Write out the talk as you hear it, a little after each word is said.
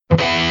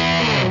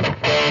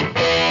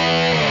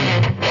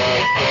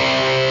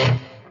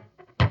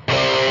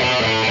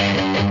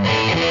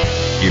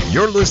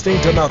You're listening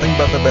to nothing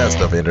but the best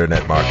of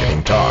internet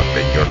marketing talk,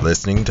 and you're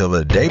listening to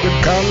The David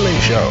Connolly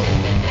Show.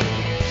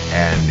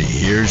 And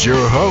here's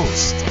your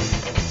host,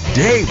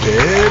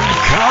 David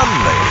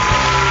Connolly.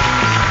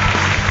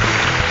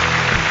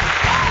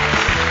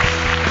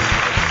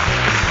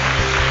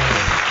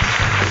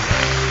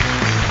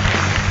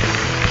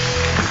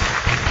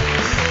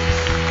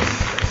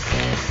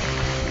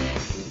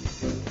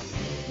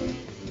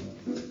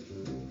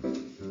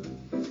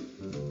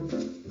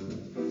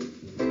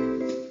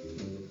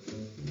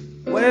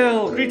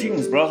 Well,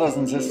 greetings, brothers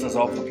and sisters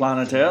of the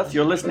planet Earth.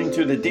 You're listening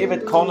to The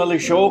David Connolly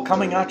Show,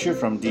 coming at you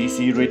from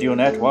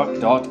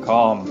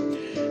DCRadioNetwork.com.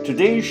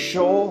 Today's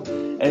show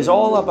is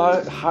all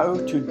about how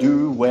to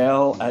do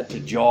well at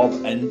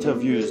job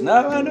interviews.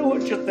 Now, I know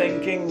what you're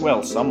thinking,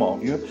 well, some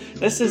of you.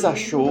 This is a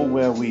show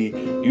where we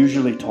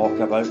usually talk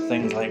about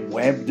things like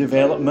web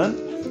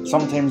development.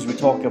 Sometimes we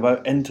talk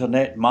about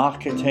internet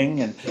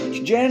marketing, and it's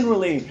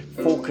generally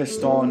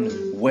focused on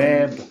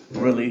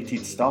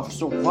web-related stuff.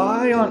 So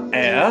why on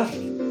earth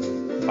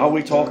are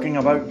we talking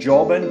about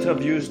job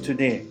interviews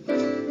today?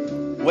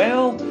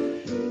 Well,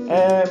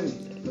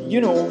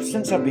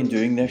 since I've been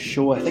doing this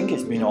show, I think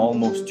it's been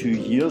almost 2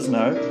 years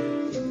now,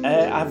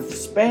 I've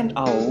spent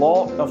a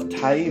lot of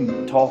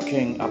time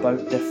talking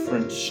about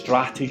different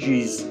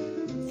strategies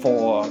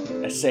for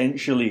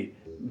essentially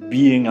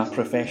being a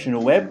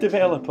professional web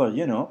developer,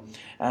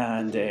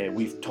 and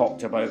we've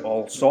talked about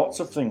all sorts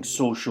of things: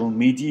 social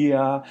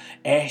media,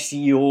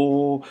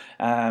 SEO,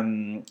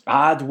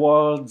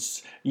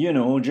 AdWords,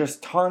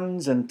 just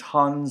tons and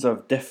tons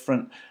of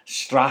different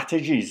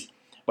strategies.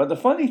 But the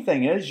funny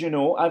thing is,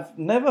 I've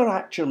never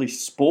actually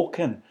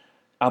spoken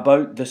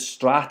about the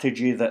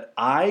strategy that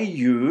I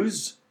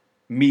use,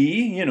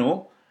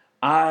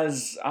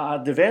 as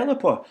a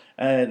developer,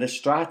 the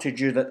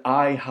strategy that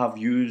I have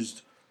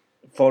used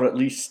for at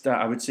least,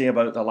 I would say,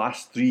 about the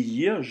last 3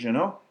 years,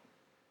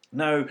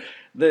 Now,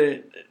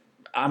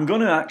 I'm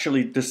going to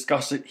actually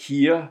discuss it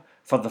here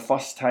for the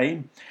first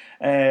time,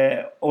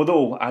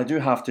 although I do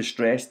have to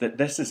stress that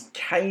this is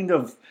kind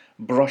of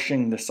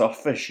brushing the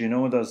surface,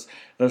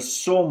 There's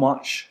so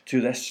much to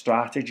this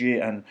strategy,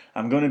 and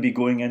I'm going to be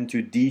going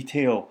into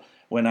detail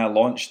when I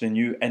launch the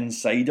new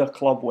Insider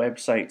Club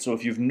website. So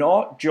if you've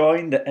not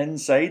joined the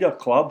Insider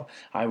Club,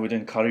 I would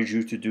encourage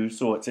you to do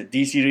so. It's at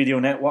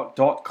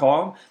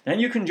DCRadioNetwork.com, and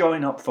you can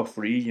join up for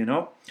free,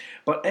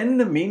 But in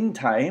the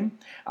meantime,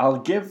 I'll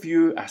give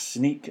you a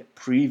sneak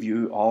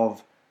preview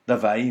of the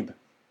vibe.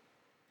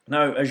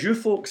 Now, as you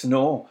folks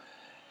know,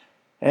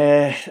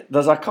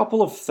 there's a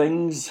couple of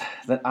things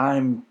that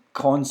I'm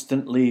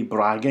constantly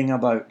bragging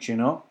about,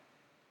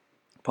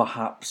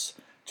 perhaps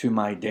to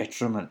my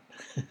detriment.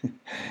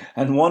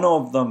 And one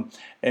of them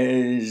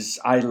is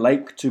I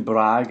like to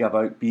brag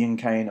about being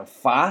kind of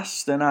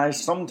fast, and I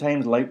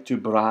sometimes like to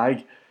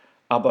brag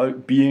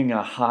about being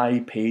a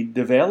high-paid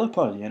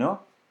developer,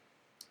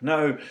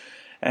 Now,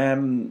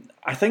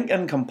 I think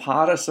in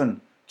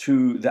comparison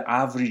to the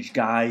average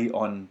guy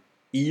on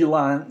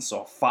Elance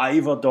or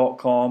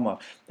Fiverr.com or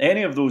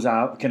any of those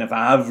kind of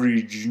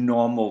average,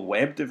 normal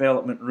web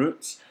development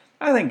routes,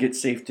 I think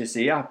it's safe to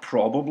say I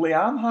probably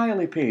am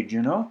highly paid,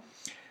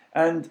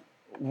 And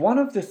one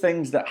of the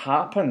things that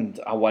happened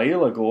a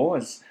while ago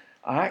is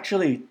I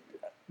actually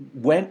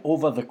went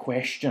over the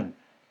question: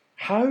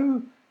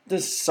 how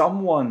does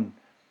someone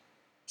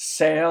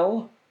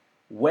sell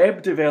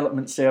web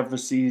development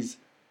services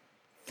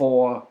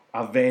for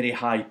a very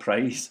high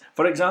price?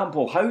 For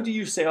example, how do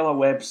you sell a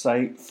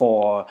website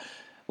for,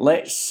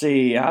 let's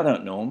say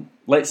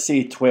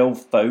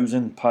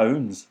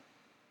 £12,000,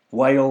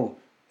 while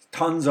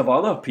tons of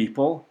other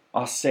people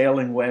are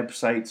selling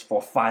websites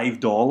for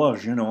 $5,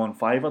 on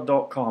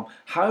Fiverr.com.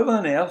 How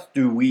on earth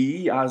do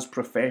we, as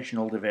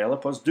professional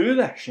developers, do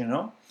this,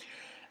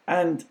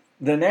 And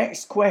the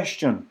next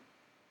question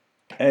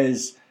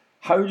is,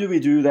 how do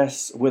we do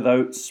this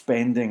without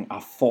spending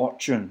a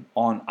fortune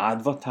on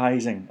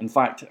advertising? In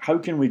fact, how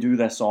can we do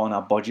this on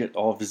a budget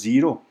of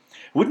zero?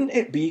 Wouldn't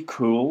it be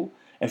cool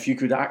if you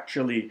could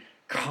actually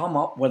come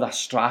up with a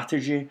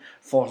strategy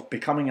for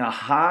becoming a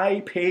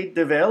high-paid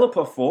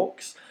developer,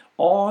 folks,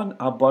 on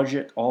a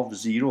budget of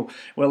zero?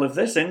 Well, if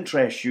this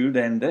interests you,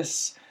 then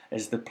this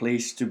is the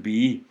place to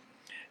be.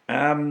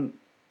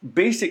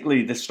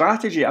 Basically, the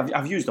strategy,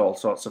 I've used all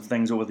sorts of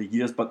things over the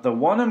years, but the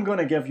one I'm going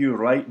to give you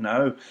right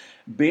now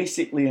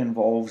basically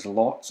involves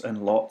lots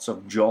and lots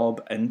of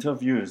job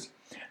interviews.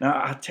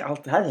 Now,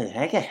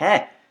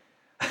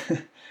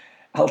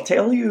 I'll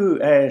tell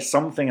you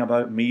something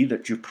about me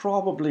that you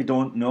probably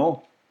don't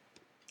know.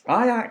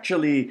 I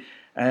actually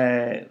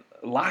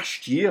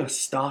last year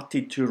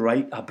started to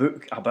write a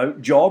book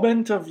about job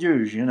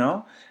interviews,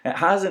 It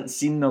hasn't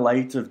seen the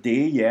light of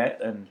day yet,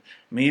 and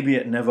maybe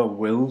it never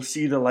will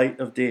see the light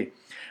of day.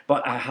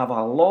 But I have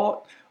a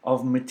lot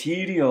of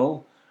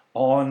material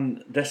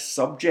on this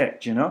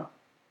subject,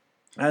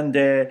 And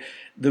the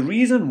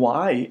reason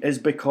why is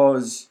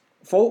because,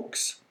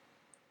 folks,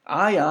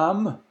 I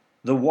am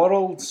the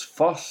world's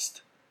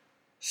first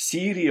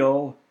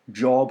serial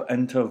job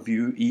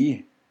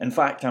interviewee. In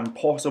fact, I'm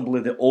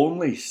possibly the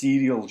only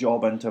serial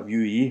job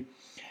interviewee.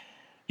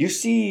 You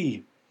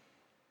see,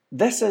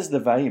 this is the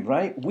vibe,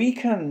 right? We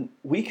can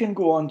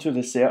go onto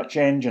the search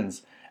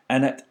engines,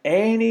 and at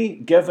any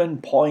given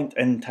point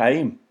in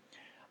time,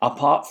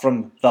 apart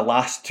from the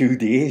last 2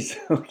 days,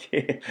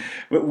 okay,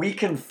 but we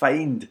can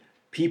find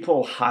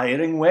people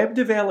hiring web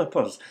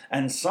developers,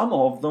 and some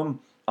of them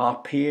are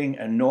paying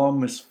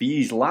enormous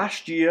fees.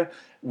 Last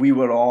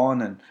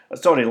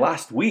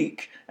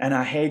week, and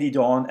I headed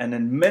on, and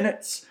in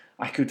minutes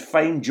I could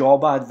find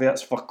job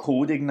adverts for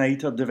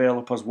CodeIgniter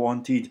developers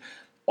wanted,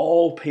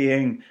 all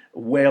paying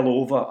well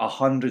over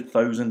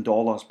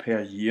 $100,000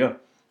 per year.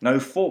 Now,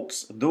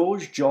 folks,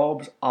 those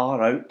jobs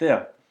are out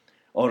there.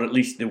 Or at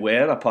least they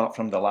were, apart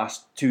from the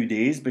last 2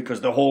 days, because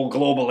the whole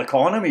global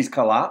economy's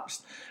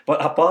collapsed.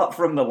 But apart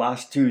from the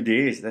last 2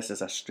 days, this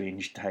is a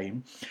strange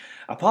time.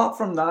 Apart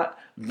from that,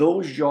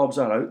 those jobs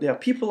are out there.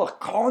 People are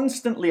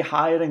constantly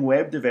hiring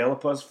web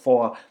developers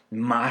for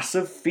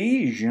massive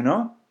fees, you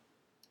know.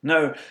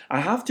 Now,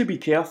 I have to be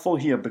careful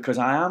here because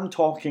I am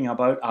talking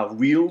about a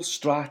real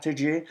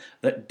strategy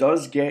that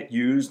does get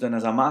used, and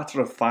as a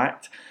matter of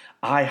fact,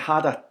 I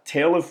had a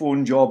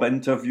telephone job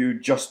interview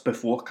just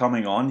before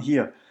coming on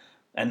here.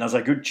 And there's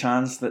a good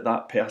chance that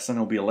that person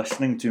will be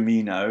listening to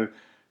me now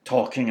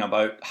talking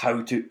about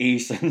how to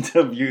ace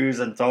interviews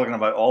and talking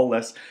about all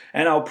this,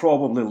 and I'll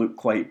probably look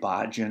quite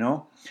bad, you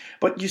know.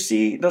 But you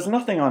see, there's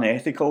nothing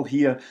unethical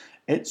here.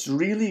 It's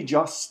really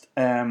just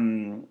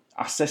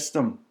a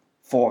system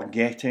for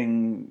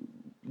getting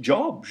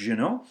jobs, you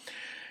know.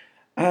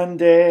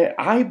 And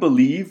I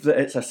believe that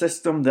it's a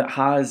system that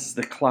has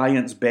the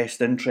client's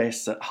best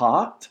interests at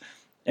heart.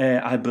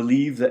 I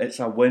believe that it's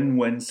a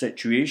win-win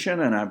situation,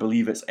 and I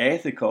believe it's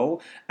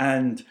ethical.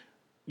 And,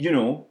 you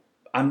know,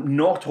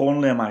 not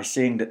only am I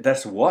saying that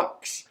this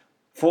works,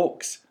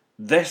 folks,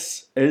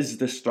 this is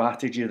the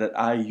strategy that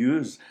I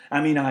use. I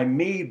mean, I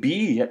may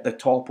be at the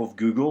top of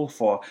Google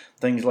for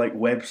things like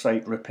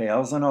website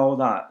repairs and all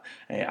that.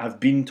 I've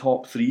been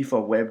top 3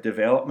 for web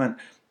development.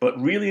 But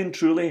really and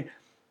truly,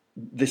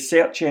 the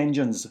search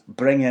engines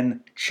bring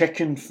in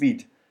chicken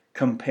feed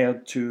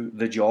compared to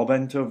the job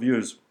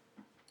interviews.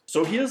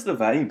 So here's the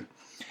vibe.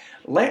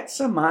 Let's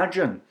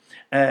imagine,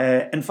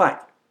 in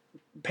fact,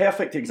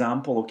 perfect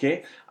example,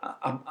 okay?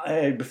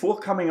 Before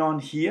coming on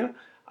here,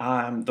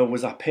 there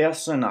was a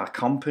person, a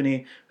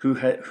company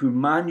who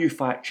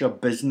manufacture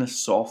business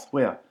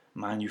software.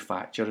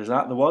 Manufacture, is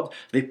that the word?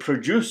 They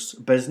produce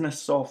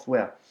business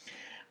software.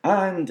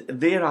 And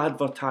they're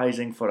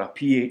advertising for a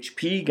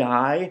PHP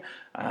guy,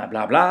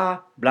 blah, blah,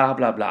 blah,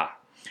 blah, blah.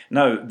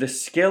 Now, the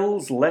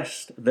skills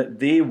list that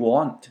they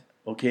want,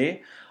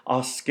 okay,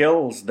 are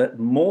skills that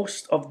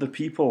most of the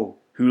people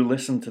who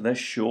listen to this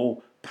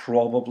show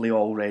probably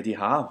already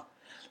have.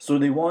 So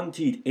they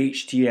wanted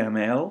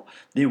HTML,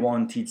 they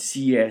wanted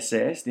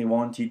CSS, they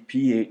wanted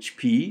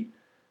PHP,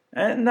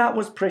 and that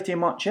was pretty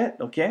much it,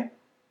 okay?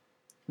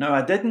 Now,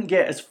 I didn't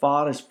get as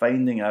far as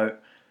finding out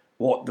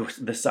what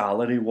the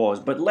salary was,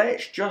 but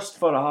let's just,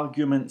 for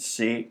argument's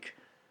sake,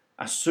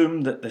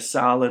 assume that the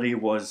salary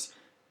was,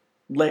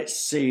 let's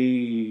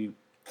say,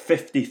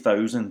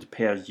 50,000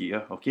 per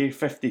year, okay?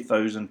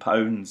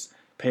 £50,000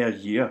 per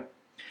year.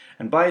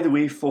 And by the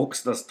way,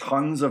 folks, there's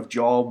tons of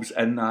jobs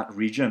in that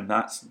region.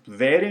 That's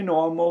very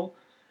normal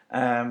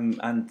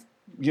and,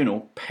 you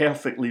know,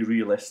 perfectly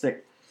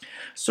realistic.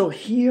 So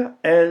here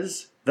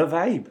is the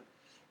vibe.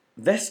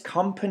 This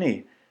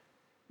company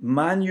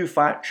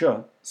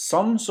manufacture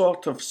some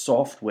sort of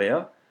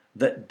software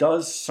that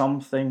does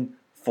something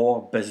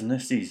for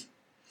businesses.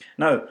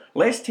 Now,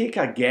 let's take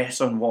a guess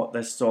on what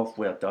this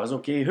software does,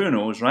 okay? Who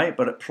knows, right?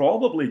 But it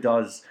probably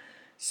does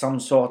some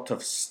sort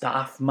of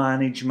staff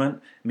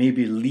management,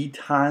 maybe lead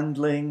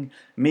handling,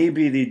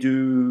 maybe they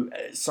do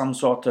some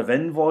sort of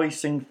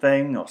invoicing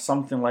thing or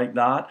something like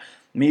that.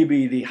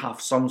 Maybe they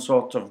have some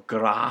sort of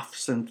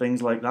graphs and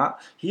things like that.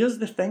 Here's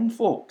the thing,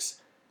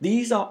 folks.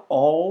 These are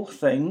all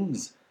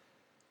things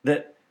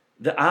that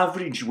the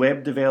average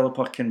web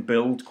developer can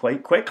build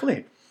quite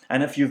quickly.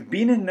 And if you've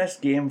been in this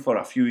game for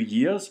a few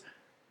years,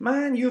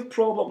 man, you've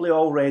probably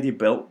already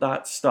built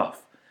that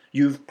stuff.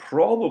 You've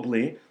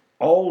probably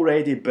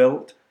already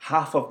built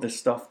half of the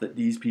stuff that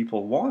these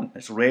people want.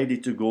 It's ready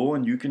to go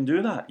and you can do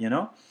that, you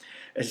know?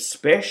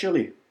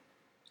 Especially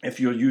if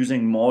you're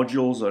using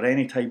modules or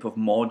any type of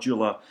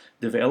modular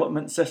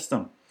development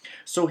system.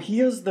 So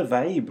here's the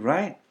vibe,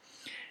 right?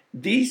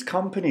 These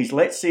companies,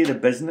 let's say the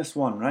business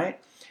one,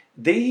 right?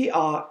 They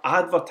are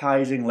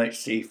advertising, let's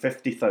say,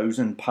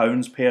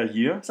 £50,000 per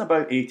year. It's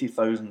about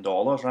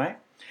 $80,000, right?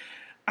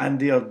 And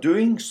they are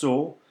doing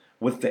so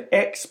with the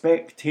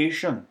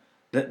expectation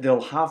that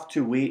they'll have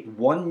to wait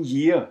 1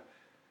 year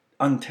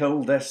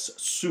until this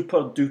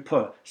super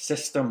duper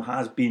system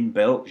has been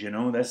built, you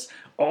know, this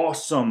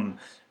awesome,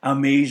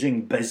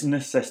 amazing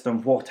business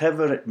system,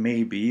 whatever it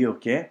may be,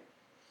 okay?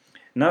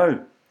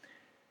 Now,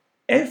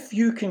 if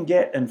you can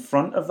get in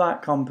front of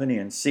that company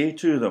and say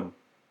to them,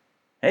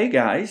 hey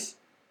guys,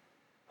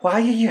 why are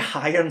you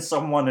hiring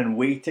someone and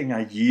waiting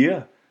a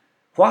year?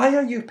 Why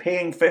are you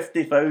paying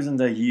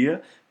 50,000 a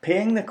year,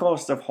 paying the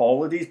cost of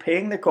holidays,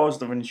 paying the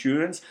cost of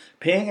insurance,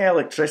 paying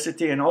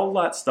electricity and all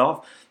that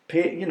stuff,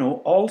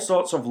 all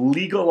sorts of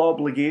legal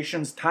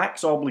obligations,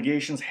 tax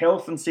obligations,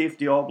 health and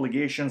safety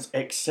obligations,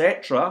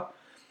 etc.?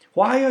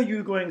 Why are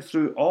you going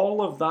through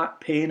all of that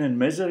pain and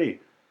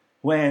misery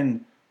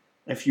when,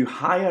 if you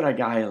hire a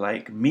guy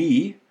like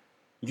me,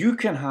 you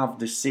can have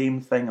the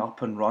same thing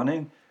up and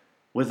running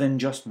within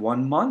just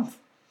 1 month?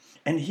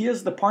 And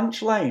here's the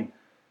punchline.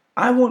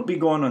 I won't be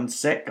going on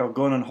sick or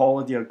going on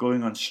holiday or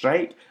going on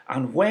strike.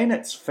 And when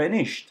it's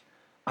finished,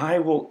 I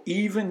will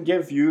even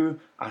give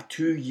you a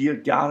 2-year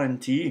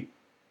guarantee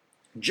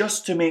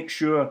just to make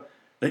sure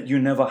that you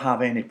never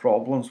have any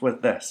problems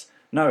with this.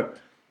 Now,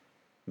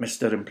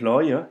 Mr.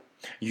 Employer,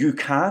 you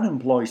can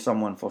employ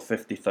someone for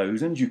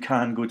 50,000, you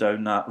can go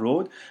down that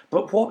road,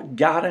 but what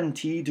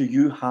guarantee do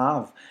you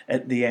have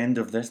at the end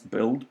of this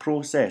build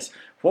process?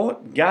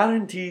 What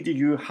guarantee do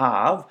you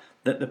have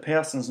that the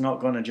person's not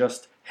going to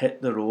just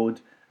hit the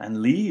road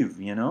and leave,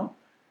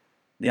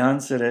 The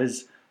answer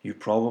is you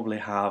probably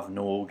have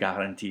no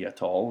guarantee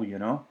at all,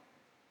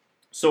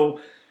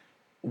 So,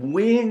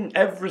 weighing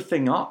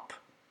everything up,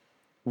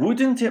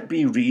 wouldn't it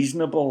be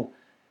reasonable,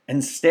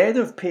 instead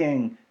of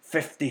paying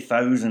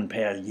 50,000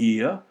 per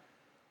year,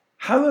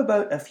 how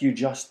about if you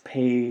just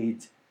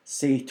paid,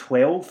 say,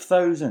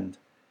 12,000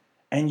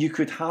 and you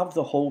could have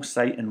the whole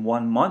site in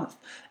 1 month?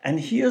 And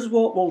here's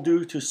what we'll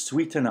do to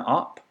sweeten it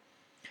up.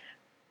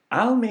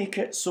 I'll make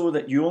it so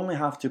that you only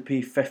have to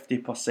pay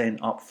 50%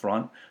 up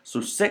front,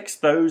 so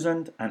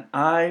 6,000, and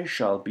I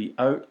shall be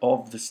out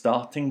of the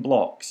starting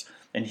blocks.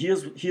 And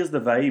here's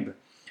the vibe.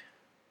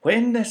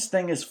 When this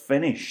thing is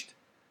finished,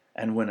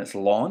 and when it's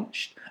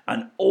launched,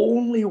 and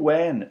only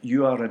when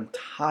you are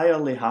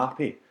entirely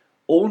happy,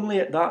 only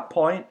at that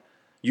point,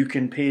 you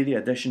can pay the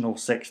additional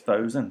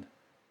 6,000.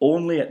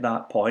 Only at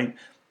that point.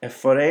 If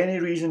for any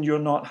reason you're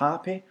not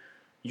happy,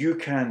 you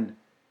can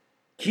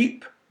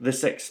keep the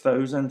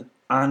 6,000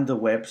 and the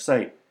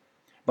website.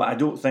 But I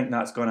don't think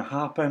that's going to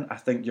happen. I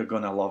think you're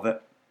going to love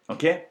it.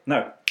 Okay?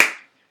 Now,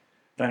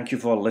 thank you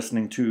for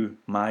listening to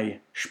my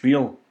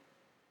spiel.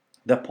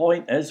 The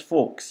point is,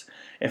 folks,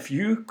 if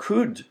you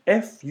could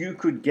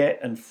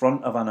get in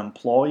front of an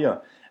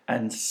employer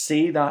and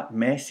say that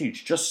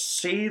message, just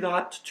say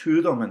that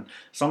to them in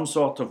some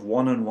sort of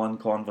one-on-one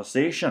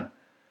conversation,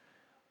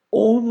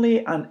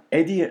 only an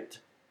idiot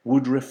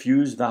would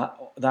refuse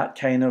that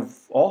kind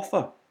of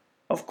offer.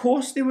 Of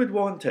course they would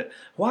want it.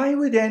 Why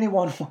would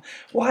anyone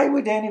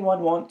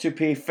want to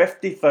pay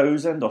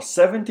 50,000 or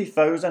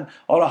 70,000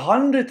 or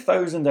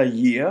 100,000 a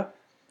year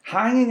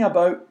hanging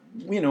about,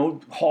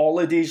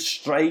 holidays,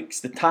 strikes,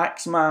 the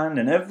tax man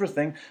and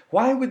everything?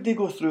 Why would they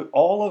go through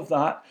all of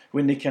that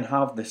when they can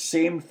have the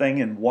same thing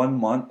in 1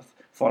 month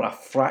for a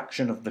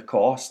fraction of the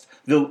cost?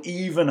 They'll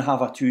even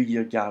have a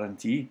 2-year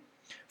guarantee.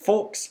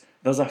 Folks,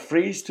 there's a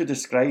phrase to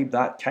describe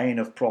that kind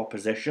of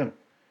proposition.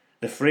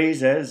 The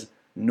phrase is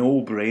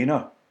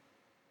no-brainer.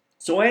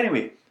 So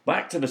anyway,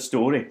 back to the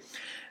story.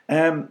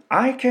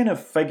 I kind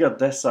of figured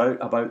this out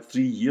about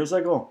 3 years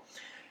ago.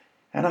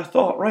 And I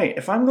thought, right,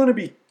 if I'm going to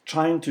be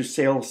trying to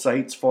sell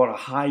sites for a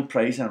high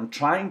price and I'm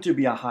trying to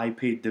be a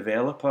high-paid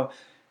developer,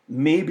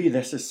 maybe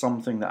this is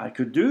something that I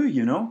could do,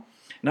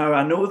 Now,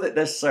 I know that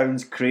this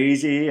sounds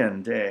crazy,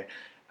 and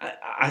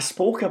I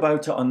spoke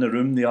about it on The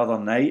Room the other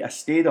night. I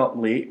stayed up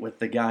late with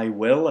the guy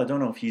Will. I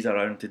don't know if he's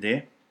around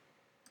today.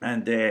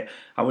 And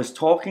I was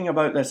talking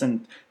about this,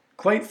 and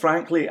quite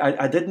frankly,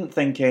 I didn't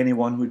think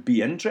anyone would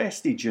be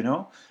interested,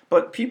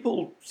 But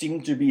people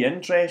seem to be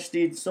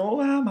interested,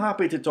 so I'm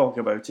happy to talk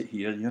about it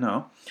here,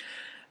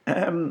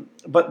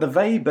 But the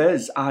vibe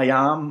is, I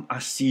am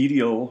a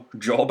serial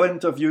job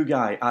interview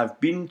guy. I've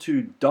been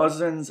to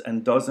dozens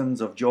and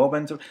dozens of job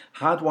interviews.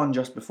 Had one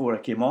just before I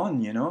came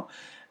on,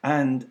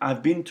 And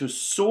I've been to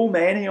so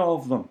many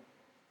of them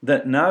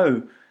that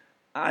now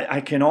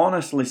I can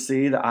honestly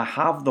say that I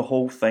have the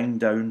whole thing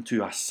down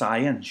to a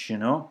science,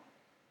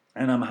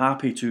 And I'm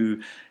happy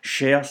to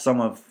share some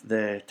of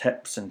the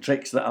tips and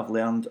tricks that I've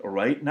learned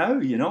right now,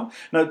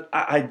 Now,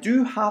 I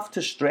do have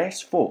to stress,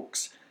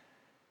 folks,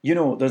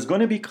 there's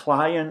going to be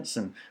clients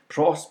and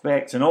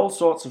prospects and all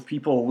sorts of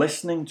people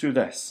listening to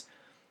this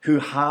who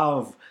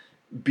have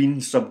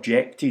been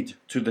subjected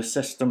to the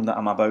system that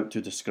I'm about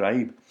to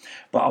describe.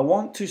 But I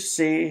want to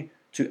say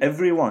to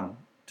everyone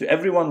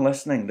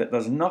listening, that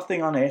there's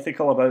nothing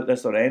unethical about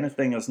this or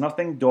anything. There's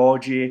nothing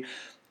dodgy.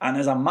 And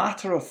as a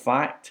matter of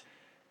fact,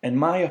 in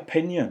my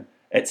opinion,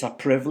 it's a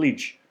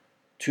privilege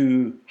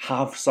to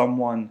have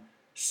someone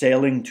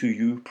selling to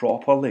you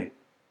properly.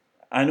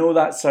 I know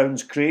that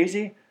sounds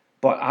crazy,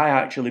 but I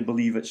actually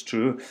believe it's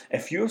true.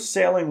 If you're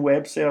selling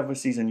web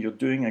services and you're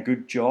doing a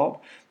good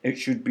job, it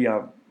should be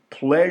a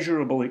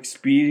pleasurable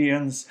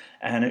experience,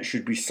 and it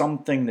should be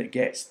something that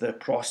gets the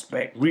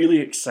prospect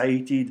really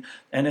excited,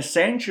 and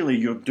essentially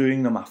you're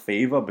doing them a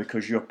favour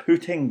because you're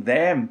putting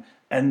them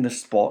in the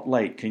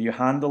spotlight. Can you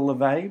handle the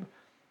vibe?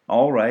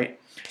 Alright,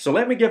 so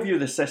let me give you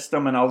the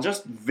system, and I'll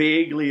just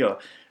vaguely or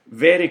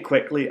very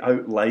quickly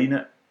outline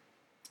it.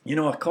 You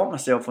know, I caught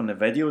myself on the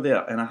video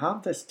there, and I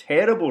have this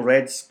terrible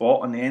red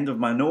spot on the end of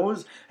my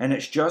nose, and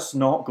it's just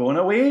not going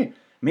away.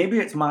 Maybe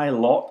it's my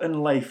lot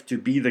in life to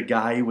be the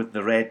guy with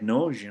the red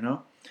nose, you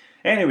know?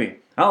 Anyway,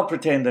 I'll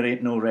pretend there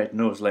ain't no red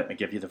nose, let me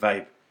give you the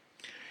vibe.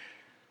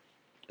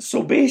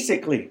 So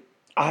basically,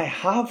 I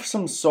have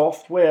some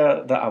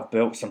software that I've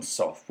built,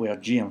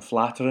 gee, I'm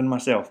flattering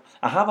myself.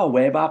 I have a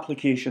web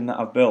application that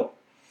I've built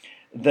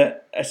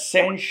that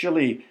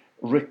essentially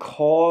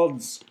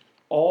records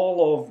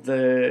all of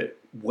the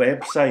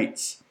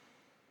websites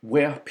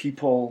where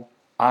people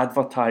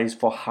advertise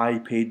for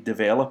high-paid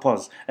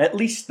developers, at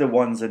least the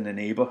ones in the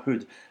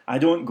neighbourhood. I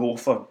don't go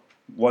for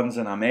ones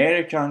in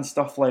America and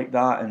stuff like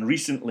that, and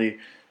recently,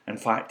 in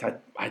fact,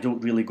 I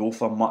don't really go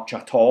for much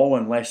at all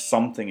unless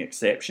something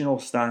exceptional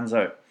stands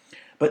out.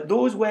 But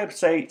those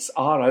websites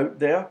are out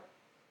there.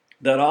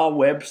 There are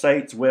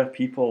websites where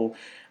people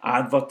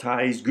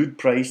advertise good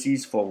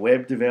prices for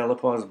web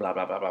developers, blah,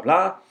 blah, blah, blah,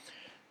 blah.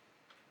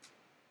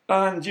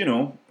 And, you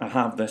know, I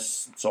have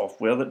this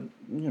software that,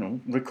 you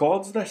know,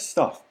 records this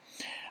stuff.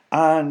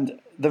 And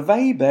the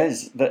vibe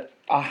is that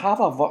I have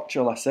a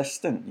virtual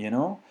assistant, you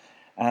know,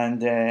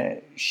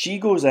 and she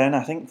goes in,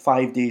 I think,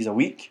 5 days a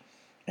week,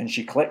 and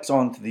she clicks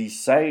onto these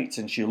sites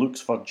and she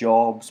looks for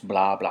jobs,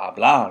 blah, blah,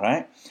 blah,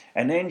 right?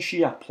 And then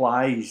she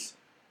applies.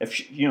 If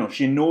she, you know,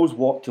 she knows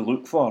what to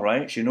look for,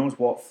 right? She knows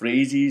what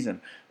phrases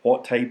and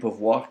what type of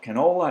work and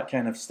all that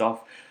kind of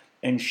stuff.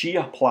 And she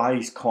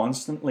applies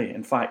constantly.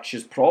 In fact,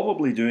 she's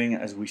probably doing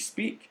it as we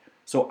speak.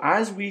 So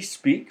as we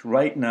speak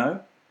right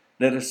now,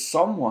 there is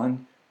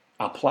someone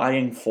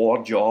applying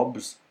for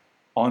jobs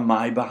on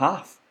my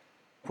behalf.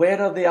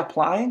 Where are they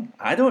applying?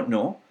 I don't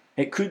know.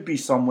 It could be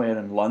somewhere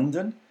in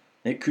London.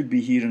 It could be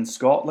here in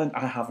Scotland.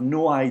 I have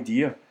no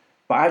idea.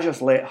 But I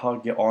just let her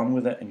get on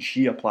with it and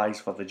she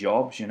applies for the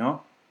jobs, you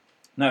know.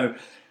 Now,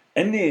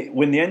 when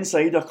the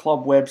Insider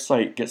Club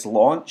website gets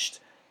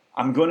launched,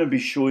 I'm going to be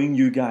showing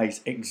you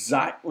guys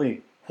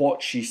exactly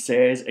what she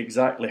says,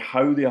 exactly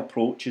how the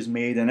approach is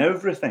made and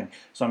everything.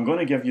 So I'm going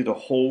to give you the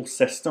whole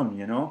system,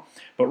 you know.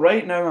 But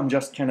right now I'm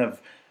just kind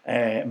of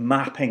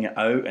mapping it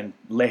out and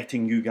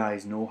letting you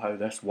guys know how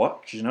this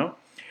works, you know.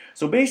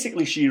 So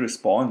basically she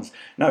responds.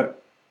 Now,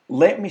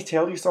 let me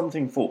tell you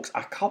something, folks.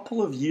 A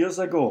couple of years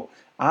ago,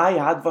 I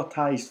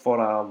advertised for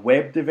a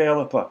web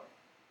developer.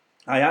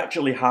 I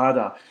actually had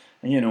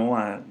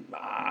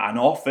an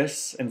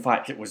office. In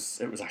fact, it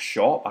was a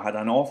shop. I had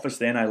an office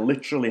then. I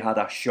literally had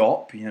a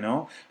shop, you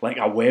know, like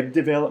a web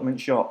development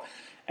shop.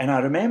 And I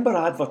remember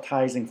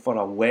advertising for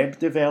a web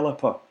designer.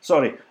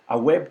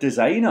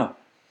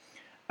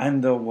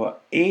 And there were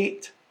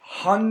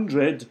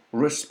 800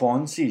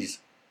 responses.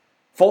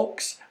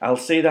 Folks, I'll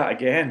say that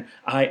again.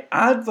 I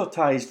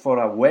advertised for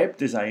a web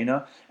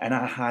designer and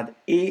I had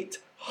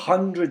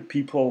 800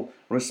 people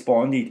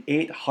responded,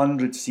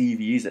 800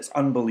 CVs. It's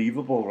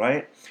unbelievable,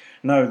 right?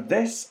 Now,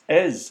 this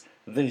is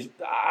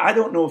I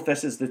don't know if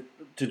this is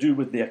to do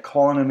with the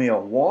economy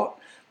or what,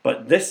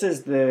 but this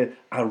is the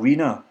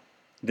arena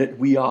that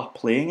we are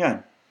playing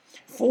in.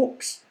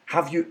 Folks,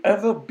 have you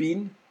ever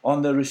been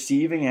on the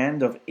receiving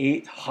end of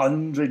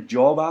 800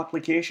 job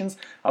applications?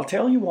 I'll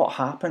tell you what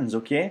happens,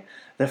 okay?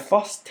 The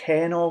first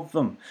 10 of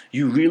them,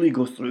 you really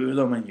go through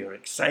them and you're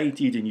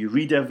excited and you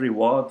read every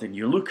word and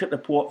you look at the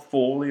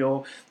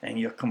portfolio and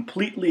you're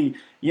completely,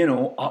 you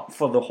know, up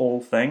for the whole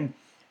thing.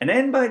 And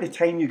then by the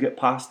time you get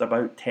past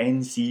about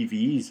 10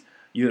 CVs,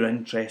 your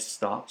interest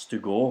starts to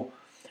go.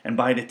 And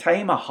by the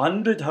time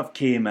 100 have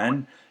came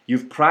in,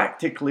 you've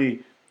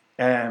practically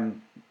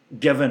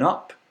given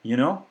up, you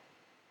know.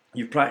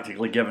 You've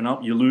practically given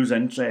up, you lose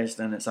interest,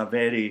 and it's a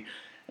very,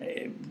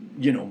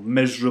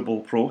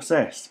 miserable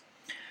process.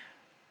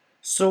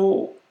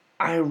 So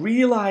I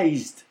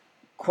realised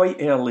quite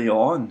early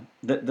on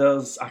that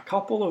there's a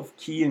couple of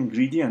key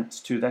ingredients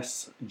to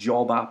this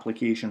job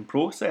application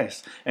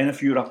process. And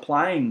if you're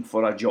applying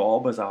for a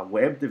job as a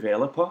web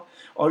developer,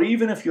 or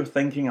even if you're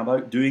thinking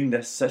about doing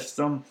this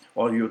system,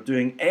 or you're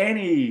doing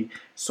any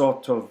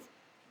sort of,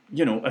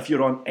 if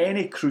you're on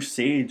any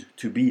crusade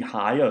to be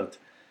hired,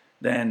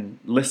 then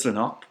listen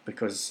up,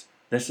 because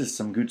this is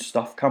some good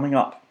stuff coming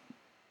up.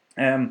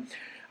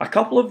 A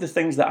couple of the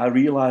things that I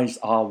realised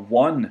are,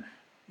 one,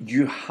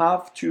 you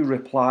have to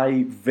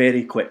reply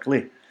very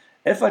quickly.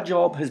 If a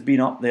job has been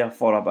up there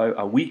for about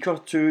a week or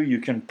two, you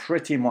can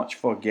pretty much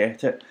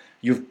forget it.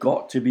 You've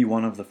got to be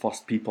one of the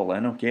first people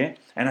in, okay?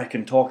 And I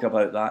can talk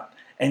about that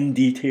in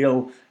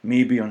detail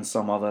maybe on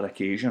some other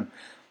occasion.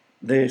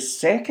 The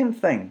second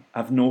thing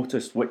I've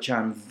noticed, which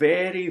I'm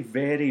very,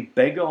 very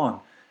big on,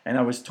 and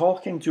I was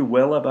talking to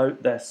Will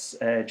about this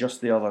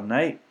just the other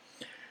night,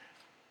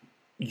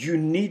 you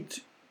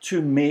need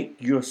to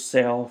make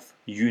yourself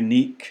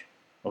unique,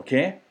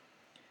 okay?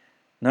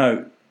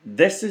 Now,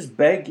 this is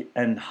big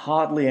and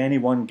hardly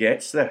anyone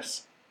gets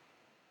this.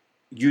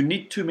 You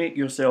need to make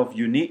yourself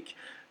unique.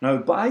 Now,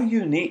 by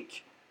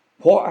unique,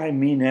 what I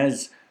mean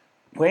is,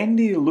 when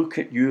they look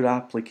at your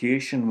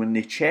application, when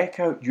they check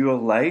out your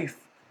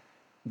life,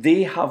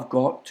 they have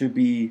got to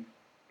be,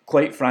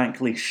 quite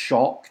frankly,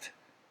 shocked.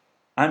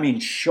 I mean,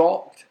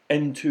 shocked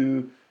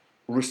into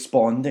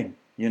responding,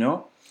 you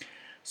know.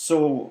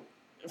 So,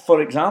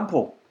 for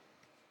example,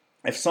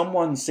 if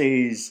someone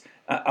says,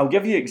 I'll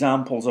give you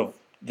examples of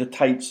the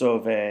types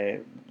of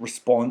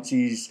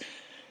responses,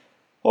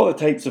 all the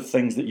types of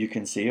things that you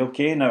can say,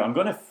 okay? Now, I'm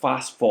going to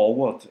fast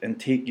forward and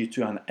take you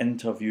to an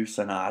interview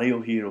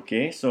scenario here,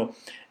 okay? So,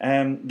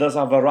 there's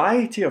a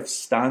variety of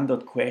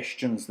standard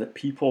questions that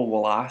people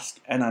will ask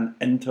in an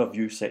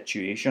interview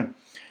situation.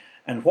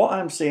 And what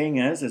I'm saying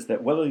is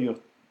that whether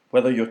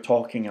you're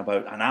talking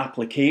about an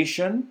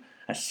application,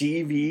 a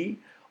CV,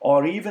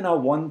 or even a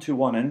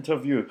one-to-one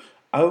interview,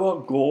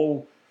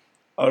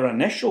 our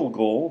initial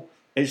goal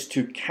is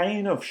to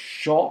kind of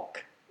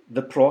shock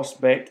the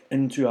prospect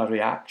into a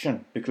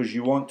reaction, because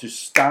you want to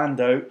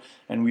stand out,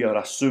 and we are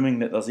assuming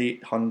that there's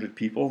 800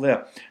 people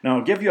there. Now,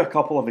 I'll give you a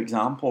couple of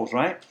examples,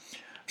 right?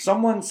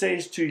 Someone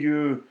says to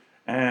you,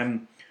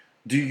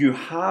 do you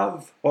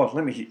have,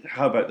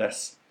 how about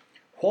this?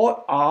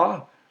 What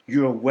are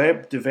your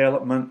web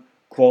development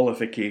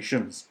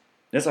qualifications?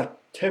 There's a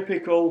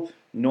typical,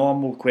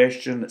 normal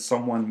question that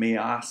someone may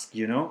ask,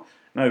 you know.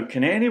 Now,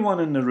 can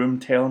anyone in the room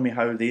tell me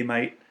how they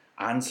might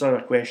answer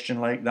a question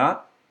like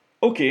that?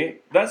 Okay,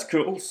 that's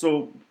cool.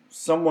 So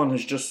someone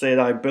has just said,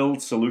 I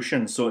build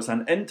solutions. So it's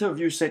an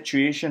interview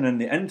situation,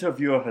 and the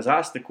interviewer has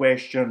asked the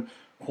question,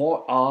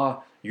 what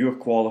are your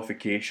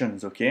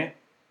qualifications, okay?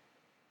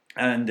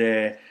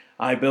 And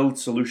I build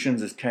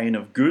solutions is kind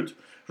of good.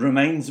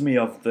 Reminds me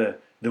of the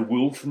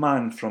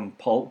Wolfman from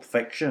Pulp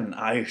Fiction.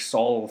 I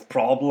solve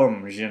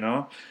problems, you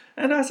know?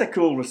 And that's a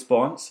cool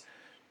response.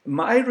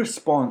 My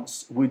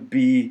response would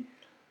be,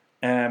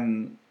 I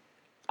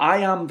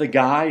am the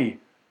guy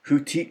who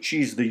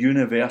teaches the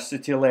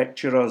university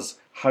lecturers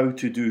how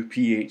to do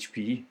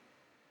PHP.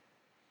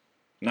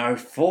 Now,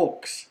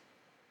 folks,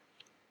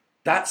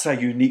 that's a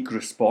unique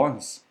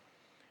response.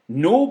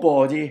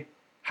 Nobody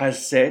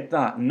has said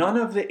that. None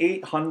of the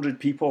 800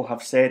 people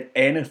have said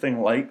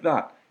anything like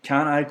that.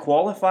 Can I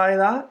qualify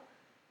that?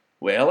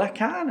 Well, I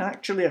can.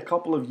 Actually, a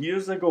couple of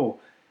years ago,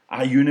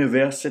 a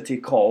university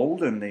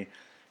called and they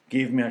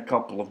gave me a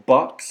couple of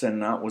bucks,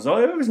 and that was,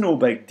 it was no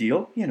big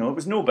deal. You know, it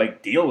was no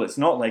big deal. It's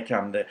not like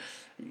I'm the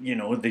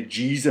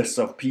Jesus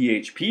of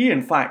PHP.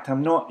 In fact,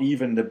 I'm not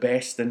even the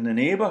best in the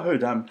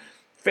neighbourhood. I'm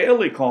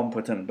fairly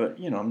competent, but,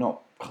 I'm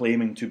not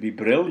claiming to be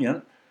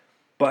brilliant.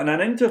 But in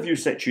an interview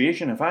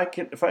situation, if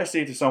I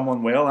say to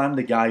someone, well, I'm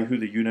the guy who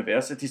the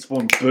university's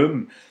phoned,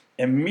 boom,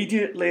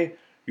 immediately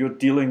you're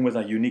dealing with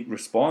a unique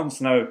response.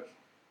 Now,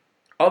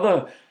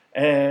 other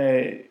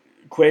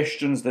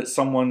questions that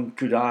someone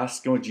could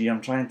ask,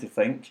 I'm trying to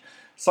think.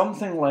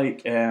 Something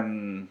like,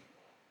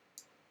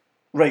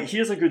 right,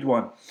 here's a good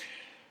one.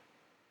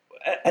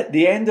 At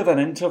the end of an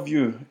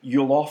interview,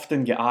 you'll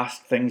often get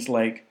asked things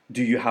like,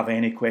 do you have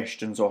any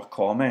questions or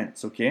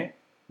comments, okay?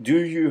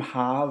 Do you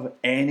have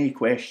any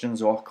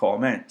questions or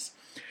comments?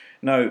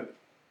 Now,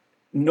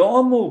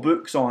 normal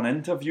books on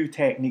interview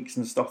techniques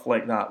and stuff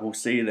like that will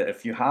say that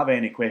if you have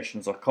any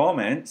questions or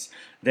comments,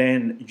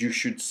 then you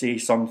should say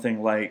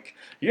something like,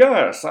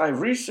 yes,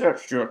 I've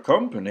researched your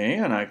company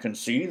and I can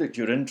see that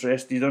you're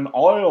interested in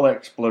oil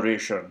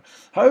exploration.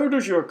 How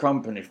does your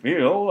company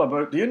feel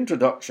about the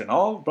introduction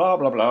of blah,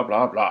 blah, blah,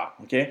 blah, blah?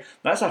 Okay,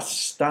 that's a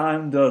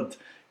standard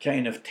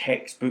kind of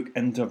textbook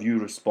interview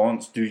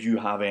response. Do you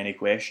have any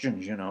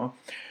questions,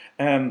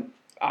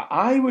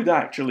 I would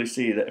actually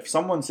say that if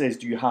someone says,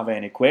 do you have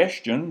any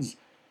questions?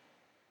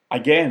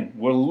 Again,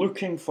 we're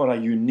looking for a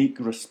unique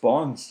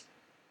response.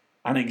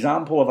 An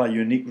example of a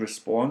unique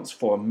response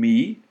for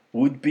me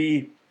would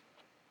be,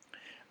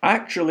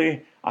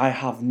 actually, I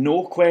have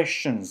no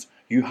questions.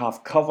 You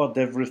have covered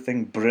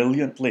everything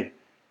brilliantly.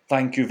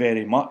 Thank you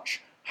very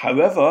much.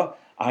 However,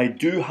 I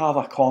do have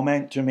a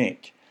comment to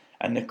make.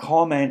 And the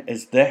comment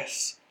is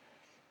this: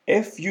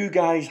 if you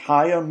guys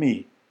hire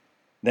me,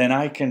 then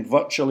I can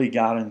virtually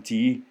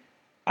guarantee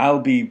I'll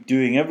be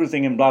doing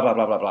everything in blah, blah,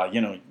 blah, blah,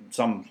 blah.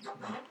 Some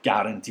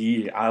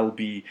guarantee I'll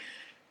be,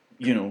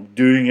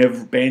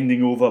 doing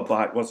bending over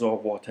backwards or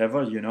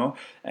whatever,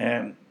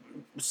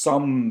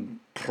 some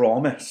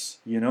promise,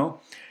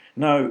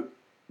 Now,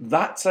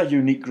 that's a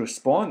unique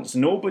response.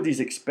 Nobody's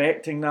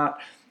expecting that.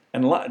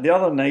 And the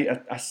other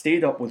night, I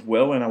stayed up with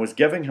Will and I was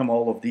giving him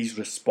all of these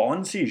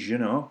responses,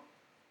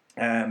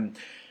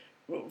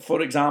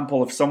 For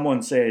example, if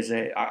someone says,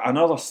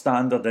 another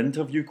standard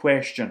interview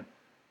question,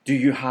 do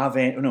you have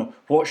any,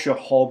 what's your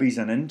hobbies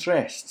and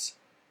interests?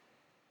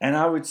 And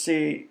I would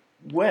say,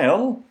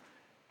 well,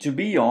 to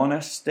be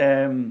honest,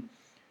 when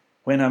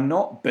I'm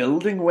not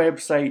building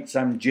websites,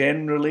 I'm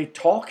generally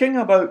talking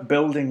about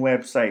building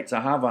websites.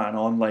 I have an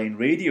online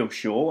radio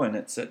show and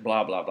it's at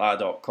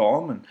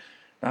blablabla.com, and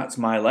that's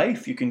my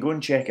life. You can go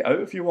and check it out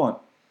if you want.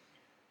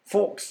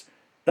 Folks,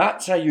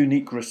 that's a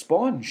unique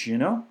response,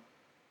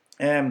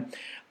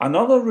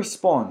 Another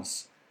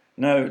response.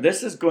 Now,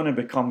 this is going to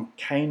become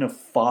kind of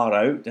far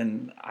out,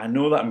 and I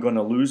know that I'm going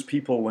to lose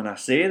people when I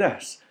say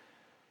this,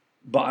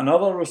 but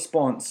another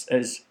response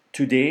is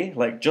today,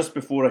 like just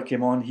before I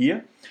came on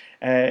here,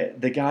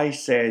 the guy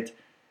said,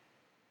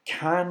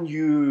 can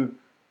you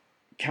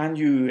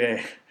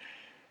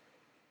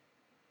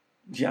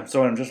Yeah, I'm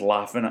sorry, I'm just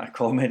laughing at a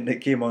comment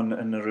that came on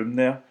in the room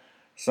there.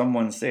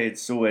 Someone said,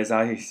 so is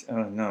I.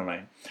 Oh, never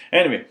mind.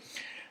 Anyway,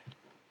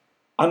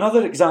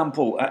 another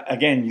example,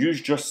 again,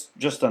 used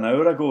just an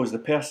hour ago, is the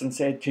person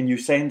said, can you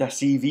send a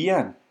CV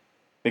in?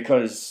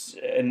 Because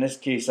in this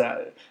case,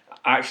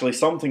 actually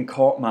something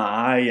caught my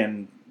eye,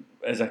 and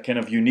as a kind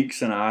of unique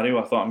scenario,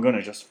 I thought I'm going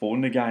to just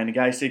phone the guy. And the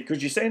guy said,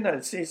 could you send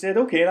that? He said,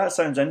 okay, that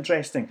sounds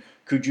interesting.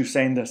 Could you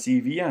send a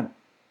CV in?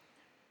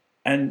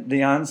 And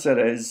the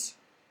answer is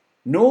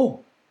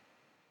no.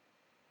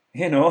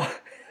 You know,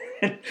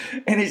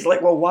 and he's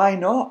like, well, why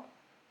not?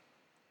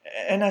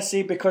 And I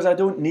say, because I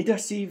don't need a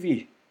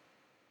CV.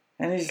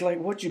 And he's like,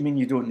 what do you mean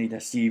you don't need a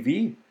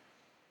CV?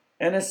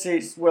 And I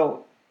say,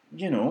 well,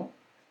 you know,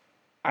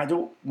 I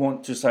don't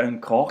want to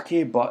sound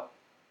cocky, but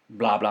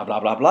blah, blah, blah,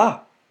 blah,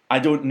 blah. I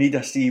don't need a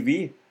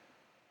CV.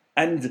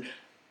 And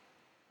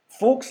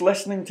folks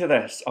listening to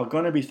this are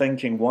going to be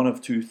thinking one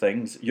of two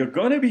things. You're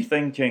going to be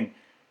thinking,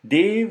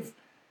 Dave,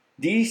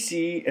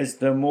 DC is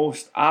the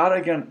most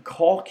arrogant,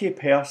 cocky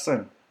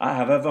person I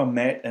have ever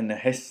met in the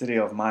history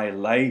of my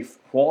life.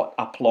 What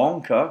a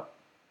plonker.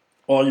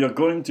 Or you're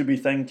going to be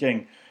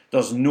thinking,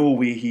 there's no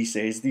way he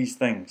says these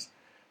things.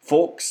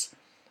 Folks,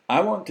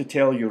 I want to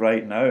tell you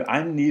right now,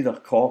 I'm neither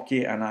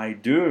cocky, and I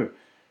do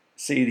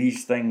say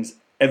these things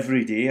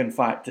every day. In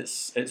fact,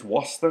 it's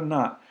worse than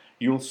that.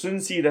 You'll soon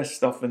see this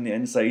stuff in the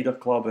Insider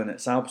Club, and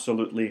it's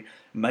absolutely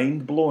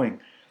mind-blowing.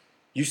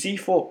 You see,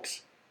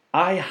 folks,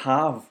 I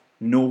have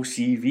no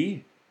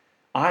CV.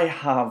 I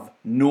have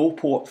no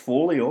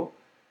portfolio.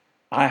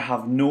 I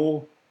have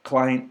no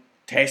client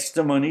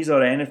testimonies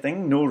or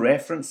anything, no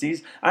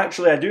references.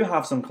 Actually, I do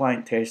have some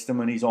client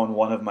testimonies on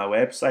one of my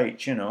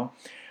websites, you know,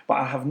 but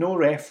I have no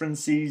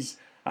references.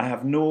 I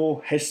have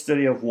no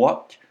history of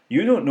work.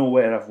 You don't know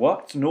where I've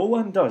worked. No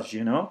one does,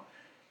 you know.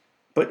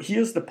 But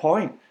here's the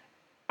point.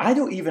 I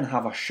don't even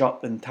have a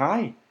shirt and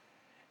tie.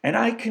 And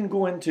I can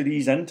go into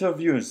these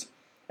interviews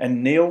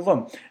and nail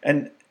them.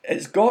 And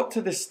it's got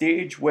to the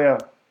stage where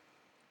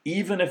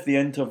even if the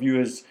interview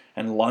is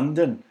in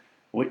London,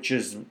 which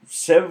is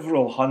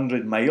several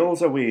hundred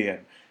miles away, and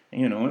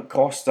you know it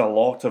costs a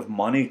lot of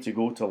money to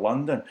go to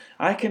London,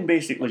 I can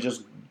basically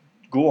just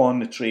go on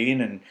the train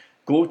and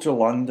go to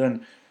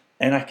London,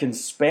 and I can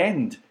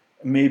spend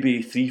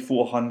maybe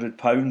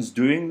 £300-400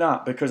 doing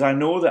that, because I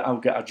know that I'll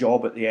get a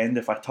job at the end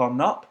if I turn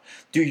up.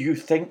 Do you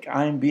think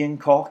I'm being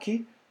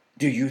cocky?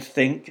 Do you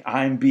think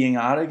I'm being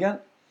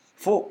arrogant?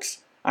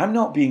 Folks, I'm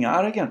not being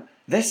arrogant.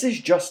 This is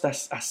just a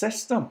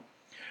system.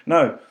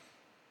 Now,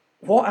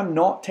 what I'm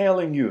not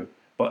telling you,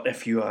 but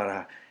if you are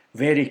a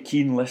very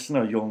keen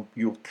listener,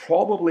 you'll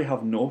probably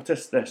have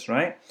noticed this,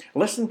 right?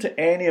 Listen to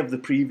any of the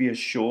previous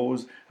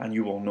shows and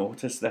you will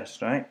notice this,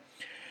 right?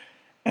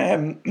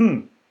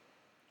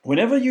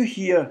 Whenever you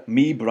hear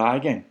me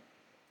bragging,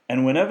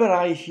 and whenever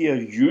I hear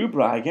you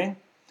bragging,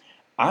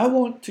 I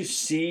want to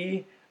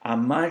see a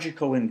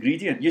magical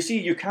ingredient. You see,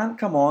 you can't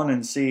come on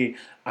and say,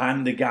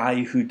 I'm the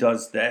guy who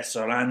does this,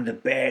 or I'm the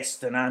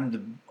best, and I'm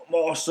the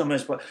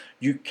awesomest. But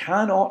you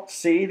cannot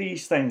say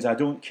these things, I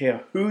don't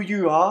care who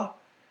you are,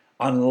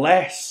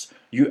 unless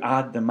you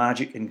add the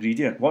magic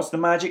ingredient. What's the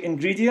magic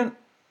ingredient?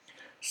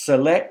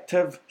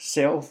 Selective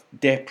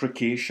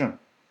self-deprecation.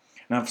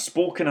 Now, I've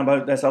spoken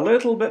about this a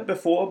little bit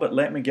before, but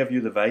let me give you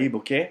the vibe,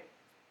 okay?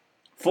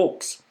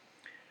 Folks,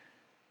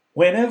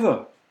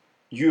 whenever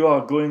you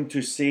are going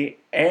to say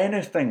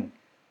anything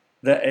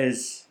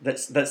that's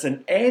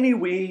in any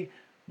way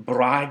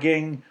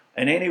bragging,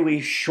 in any way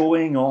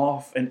showing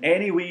off, in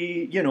any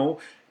way, you know,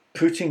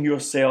 putting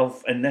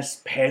yourself in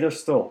this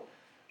pedestal,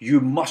 you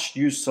must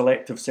use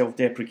selective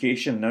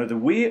self-deprecation. Now, the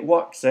way it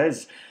works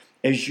is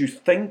you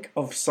think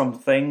of some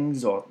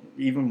things, or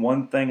even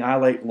one thing, I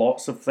like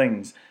lots of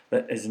things,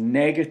 that is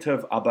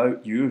negative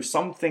about you,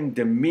 something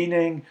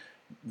demeaning,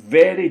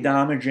 very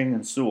damaging,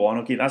 and so on.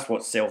 Okay, that's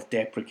what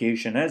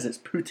self-deprecation is. It's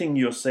putting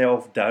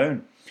yourself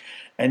down.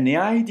 And the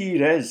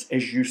idea is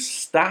you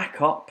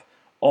stack up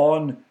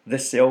on the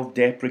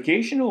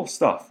self-deprecational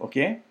stuff,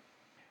 okay?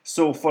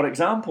 So, for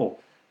example,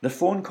 the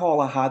phone call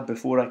I had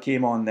before I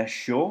came on this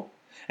show,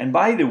 and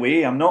by the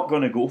way, I'm not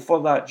going to go for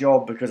that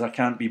job because I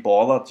can't be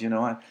bothered, you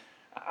know.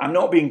 I'm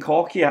not being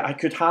cocky. I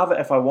could have it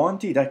if I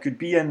wanted. I could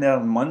be in there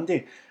on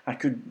Monday. I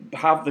could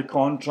have the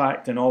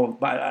contract and all,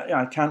 but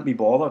I can't be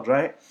bothered,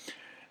 right?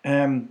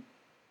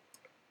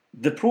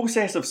 The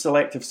process of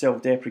selective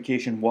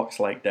self-deprecation works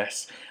like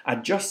this. I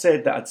just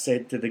said that I'd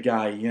said to the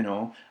guy, you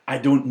know, I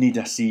don't need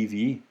a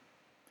CV.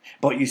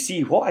 But you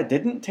see, what I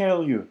didn't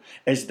tell you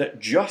is that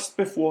just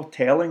before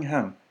telling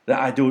him that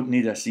I don't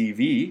need a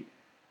CV,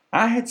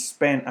 I had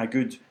spent a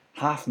good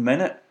half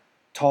minute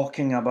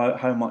talking about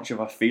how much of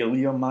a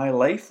failure my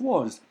life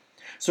was.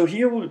 So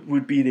here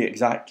would be the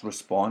exact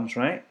response,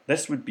 right?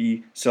 This would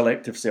be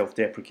selective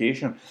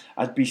self-deprecation.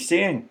 I'd be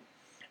saying,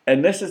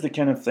 and this is the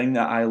kind of thing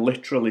that I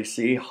literally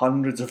say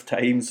hundreds of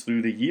times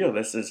through the year.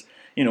 This is,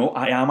 you know,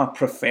 I am a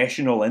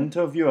professional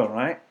interviewer,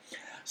 right?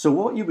 So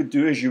what you would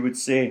do is you would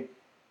say,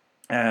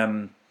 let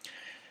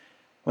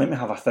me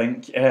have a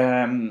think.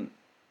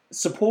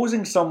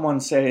 supposing someone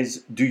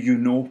says, do you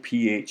know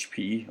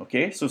PHP?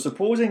 Okay, so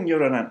supposing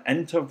you're in an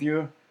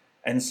interview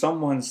and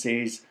someone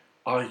says,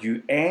 are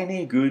you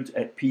any good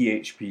at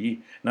PHP?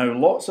 Now,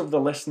 lots of the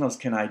listeners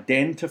can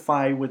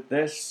identify with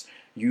this.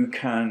 You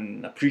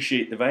can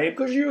appreciate the vibe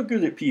because you're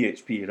good at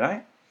PHP,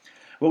 right?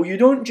 Well, you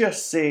don't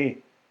just say,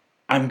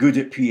 I'm good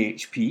at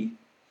PHP,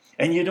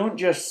 and you don't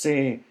just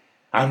say,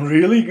 I'm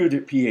really good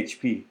at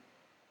PHP.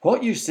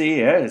 What you say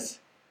is,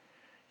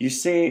 you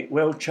say,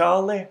 well,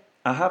 Charlie,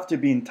 I have to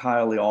be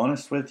entirely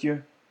honest with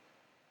you.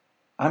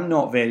 I'm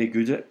not very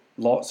good at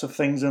lots of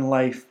things in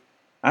life.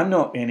 I'm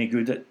not any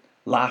good at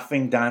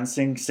laughing,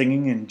 dancing,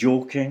 singing, and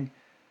joking.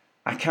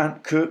 I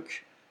can't cook.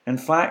 In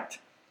fact,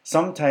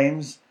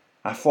 sometimes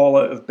I fall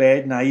out of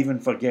bed and I even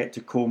forget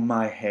to comb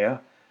my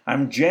hair.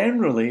 I'm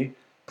generally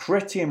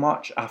pretty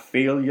much a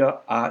failure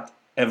at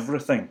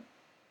everything.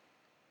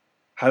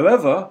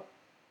 However,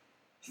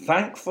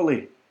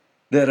 thankfully,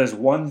 there is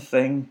one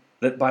thing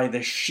that by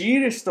the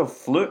sheerest of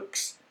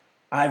flukes,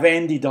 I've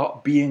ended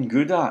up being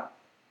good at,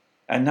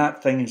 and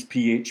that thing is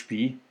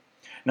PHP.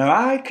 Now,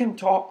 I can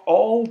talk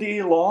all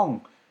day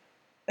long,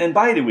 and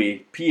by the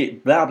way,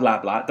 blah blah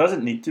blah, it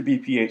doesn't need to be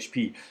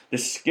PHP. The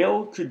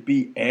skill could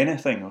be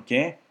anything,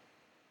 okay?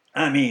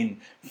 I mean,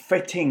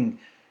 fitting,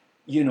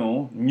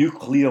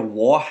 nuclear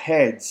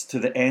warheads to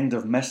the end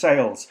of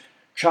missiles.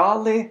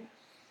 Charlie,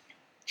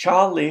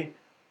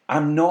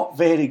 I'm not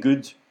very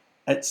good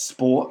at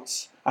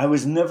sports. I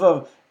was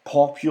never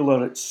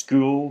popular at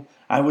school.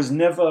 I was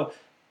never,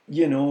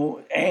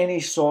 any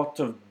sort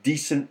of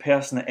decent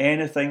person at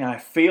anything. I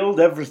failed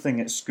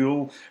everything at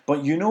school.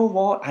 But you know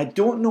what? I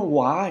don't know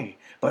why.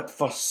 But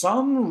for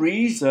some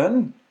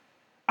reason,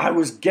 I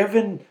was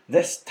given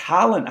this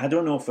talent. I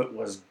don't know if it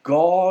was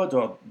God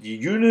or the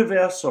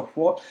universe or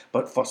what.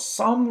 But for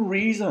some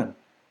reason,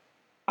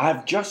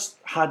 I've just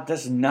had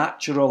this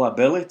natural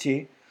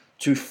ability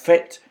to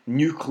fit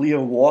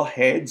nuclear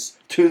warheads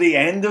to the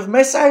end of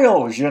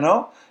missiles,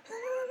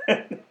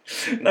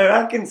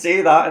 Now, I can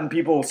say that and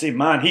people will say,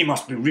 man, he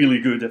must be really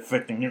good at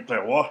fitting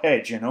nuclear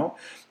warheads,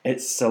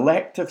 It's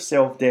selective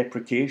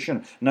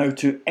self-deprecation. Now,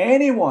 to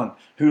anyone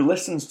who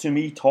listens to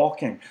me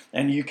talking,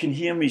 and you can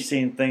hear me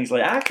saying things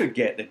like, I could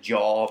get the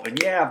job,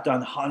 and yeah, I've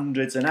done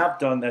hundreds, and I've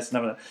done this and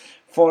everything.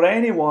 For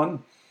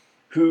anyone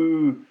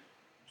who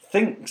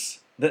thinks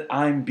that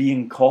I'm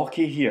being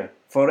cocky here,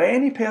 for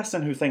any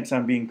person who thinks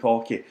I'm being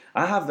cocky,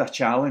 I have the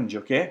challenge,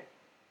 okay?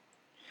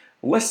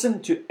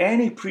 Listen to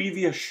any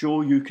previous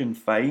show you can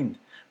find,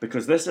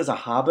 because this is a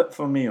habit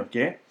for me,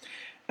 okay?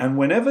 And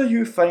whenever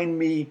you find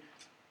me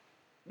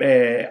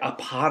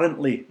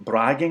apparently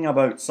bragging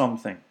about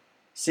something,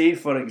 say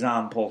for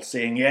example,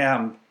 saying, yeah,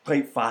 I'm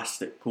quite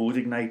fast at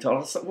CodeIgniter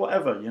or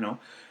whatever,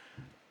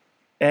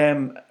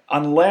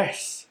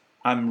 unless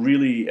I'm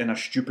really in a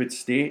stupid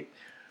state,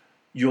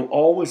 you'll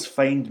always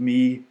find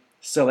me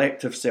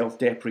selective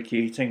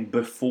self-deprecating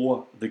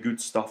before the good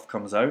stuff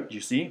comes out,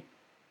 you see?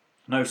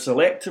 Now,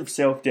 selective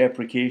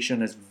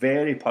self-deprecation is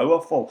very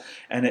powerful,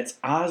 and it's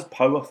as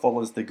powerful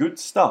as the good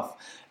stuff,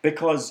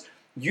 because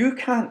you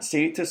can't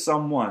say to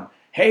someone,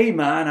 hey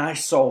man, I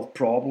solve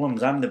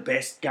problems, I'm the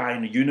best guy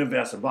in the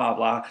universe, blah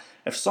blah.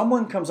 If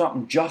someone comes up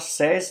and just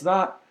says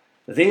that,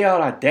 they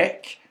are a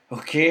dick,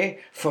 okay?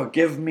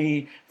 Forgive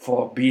me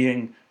for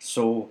being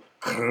so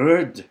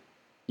crude,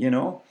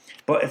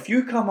 But if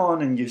you come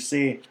on and you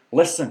say,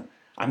 listen,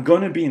 I'm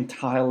going to be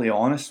entirely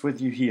honest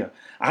with you here.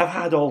 I've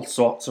had all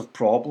sorts of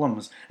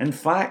problems. In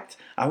fact,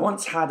 I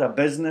once had a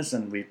business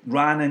and we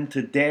ran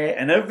into debt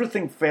and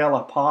everything fell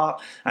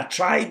apart. I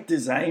tried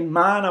design,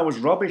 man, I was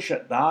rubbish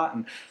at that.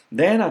 And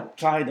then I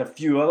tried a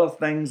few other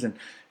things and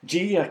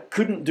gee, I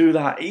couldn't do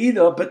that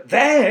either. But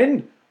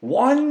then,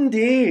 one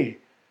day,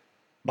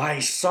 by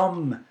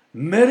some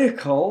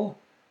miracle,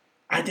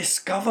 I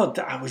discovered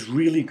that I was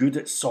really good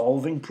at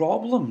solving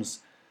problems.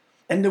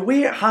 And the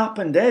way it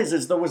happened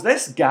is there was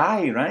this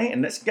guy, right?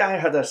 And this guy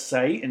had a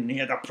site and he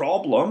had a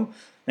problem.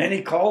 Then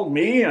he called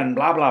me and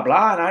blah, blah,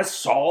 blah, and I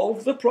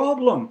solved the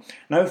problem.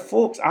 Now,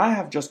 folks, I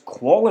have just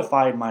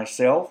qualified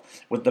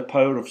myself with the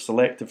power of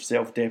selective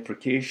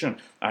self-deprecation.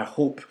 I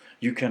hope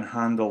you can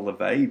handle the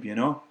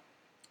vibe,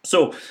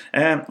 So,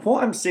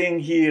 what I'm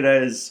saying here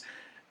is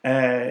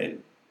there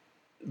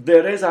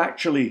is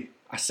actually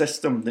a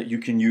system that you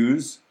can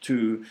use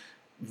to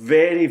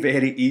very,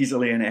 very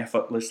easily and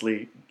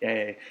effortlessly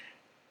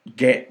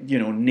get,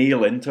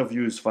 nail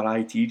interviews for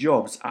IT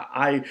jobs.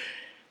 I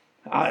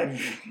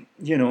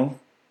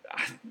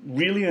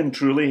really and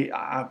truly,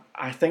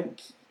 I think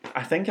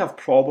I've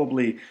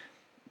probably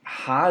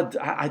had,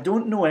 I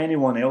don't know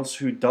anyone else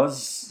who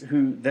does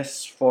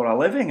this for a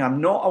living. I'm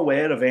not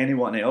aware of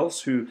anyone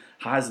else who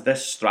has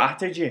this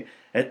strategy.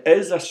 It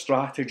is a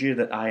strategy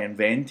that I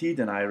invented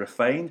and I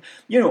refined.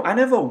 I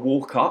never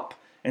woke up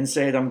and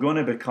said I'm going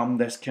to become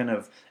this kind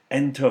of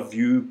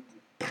interview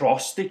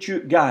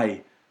prostitute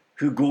guy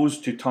who goes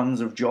to tons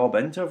of job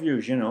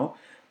interviews,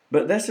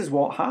 But this is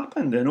what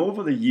happened. And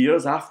over the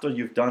years, after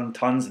you've done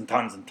tons and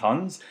tons and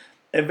tons,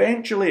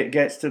 eventually it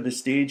gets to the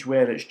stage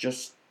where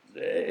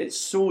it's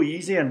so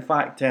easy. In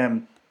fact,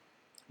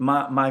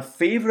 My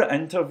favourite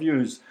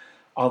interviews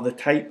are the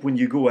type when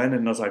you go in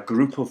and there's a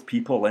group of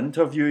people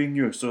interviewing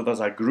you. So there's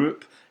a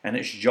group and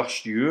it's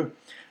just you.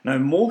 Now,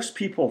 most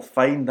people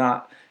find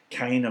that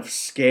kind of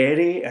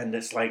scary, and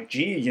it's like,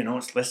 gee,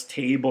 it's this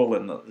table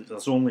and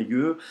there's only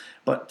you.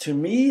 But to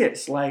me,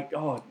 it's like,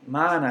 oh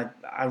man,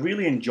 I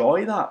really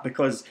enjoy that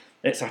because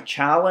it's a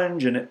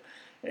challenge, and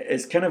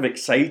it's kind of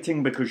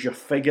exciting because you're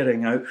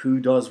figuring out who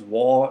does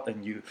what,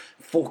 and you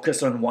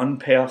focus on one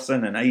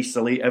person and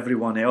isolate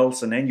everyone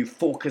else, and then you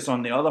focus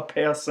on the other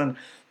person.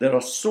 There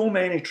are so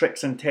many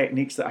tricks and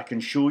techniques that I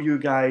can show you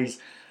guys,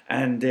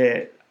 and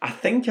I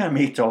think I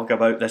may talk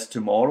about this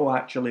tomorrow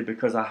actually,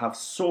 because I have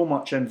so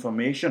much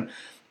information.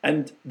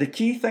 And the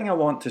key thing I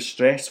want to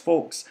stress,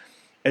 folks,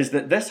 is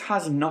that this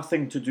has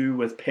nothing to do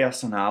with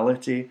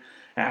personality.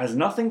 It has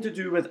nothing to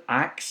do with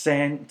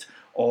accent,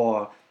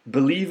 or,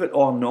 believe it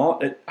or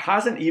not, it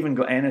hasn't even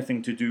got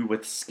anything to do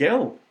with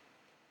skill.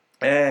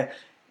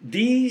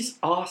 These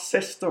are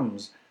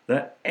systems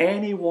that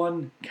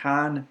anyone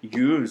can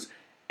use.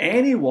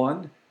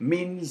 Anyone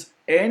means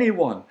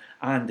anyone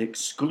and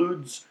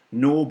excludes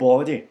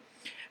nobody.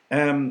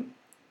 To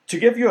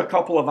give you a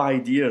couple of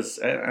ideas,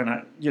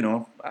 and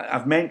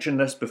I've mentioned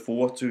this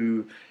before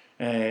to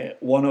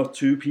one or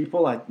two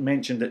people. I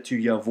mentioned it to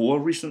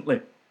Yavor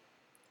recently.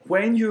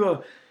 When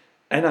you're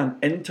in an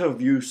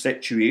interview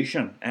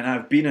situation, and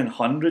I've been in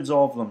hundreds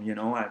of them,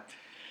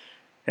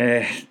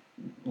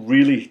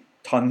 really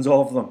tons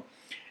of them.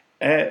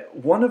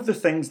 One of the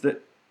things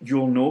that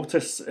you'll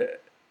notice,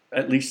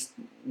 at least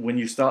when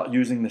you start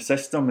using the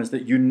system, is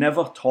that you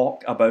never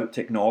talk about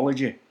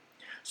technology.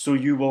 So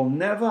you will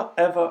never,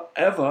 ever,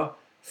 ever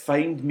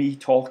find me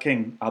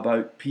talking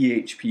about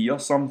PHP or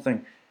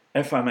something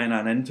if I'm in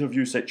an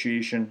interview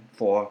situation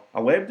for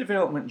a web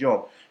development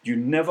job. You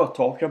never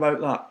talk about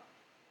that.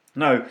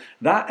 Now,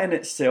 that in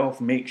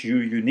itself makes you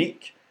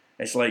unique.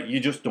 It's like you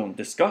just don't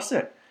discuss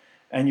it.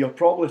 And you're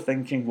probably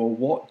thinking, well,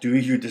 what do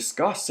you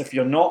discuss if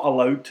you're not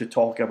allowed to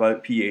talk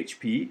about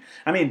PHP?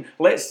 I mean,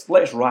 let's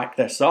rack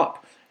this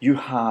up. You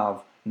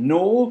have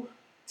no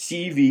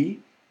CV,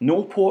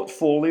 no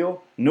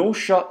portfolio, no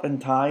shirt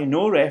and tie,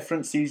 no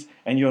references,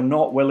 and you're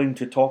not willing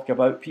to talk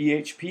about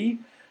PHP?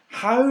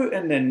 How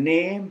in the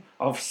name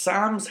of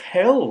Sam's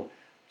Hill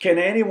can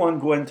anyone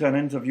go into an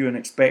interview and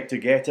expect to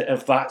get it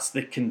if that's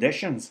the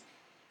conditions?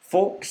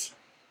 Folks,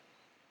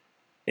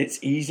 it's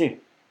easy.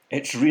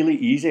 It's really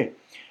easy.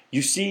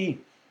 You see,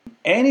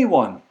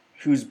 anyone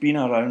who's been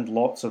around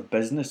lots of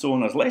business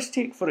owners, let's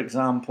take, for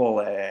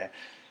example,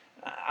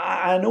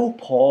 I know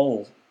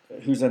Paul,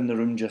 who's in the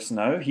room just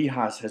now. He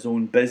has his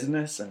own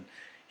business and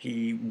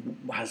he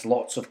has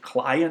lots of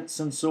clients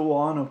and so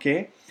on,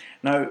 okay?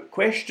 Now,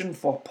 question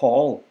for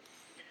Paul.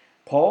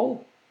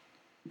 Paul,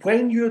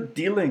 when you're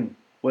dealing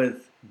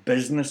with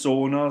business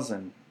owners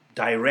and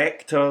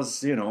directors,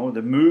 the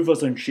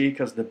movers and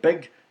shakers, the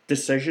big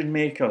decision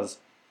makers,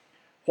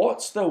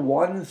 what's the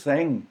one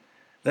thing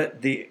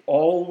that they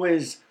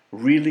always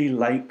really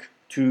like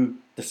to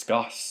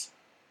discuss?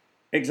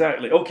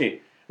 Exactly.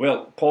 Okay.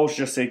 Well, Paul's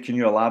just said, can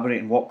you elaborate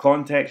in what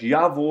context?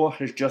 Yavor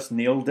has just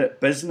nailed it.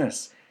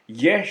 Business.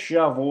 Yes,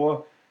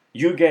 Yavor,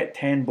 you get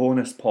 10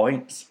 bonus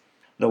points.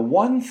 The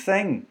one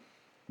thing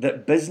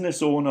that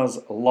business owners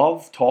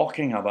love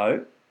talking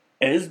about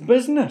is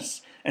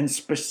business, and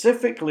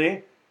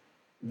specifically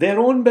their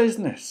own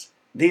business.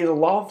 They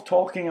love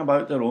talking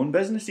about their own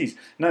businesses.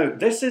 Now,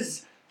 this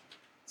is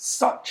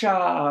such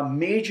a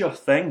major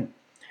thing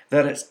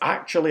that it's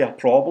actually a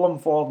problem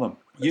for them.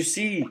 You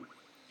see,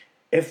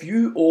 if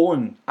you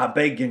own a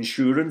big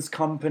insurance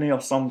company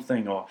or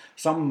something, or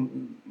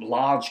some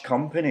large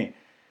company,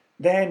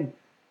 then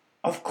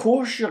of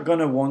course you're going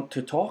to want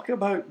to talk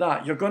about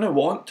that. You're going to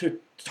want to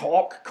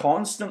talk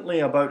constantly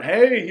about,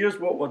 hey, here's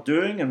what we're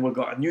doing, and we've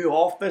got a new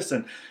office,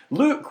 and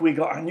look, we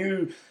got a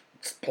new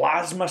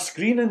plasma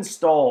screen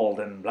installed,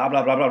 and blah,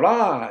 blah, blah, blah,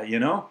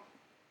 blah,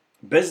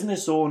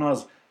 Business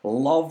owners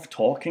love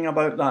talking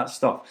about that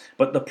stuff.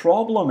 But the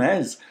problem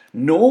is,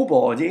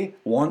 nobody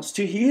wants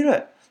to hear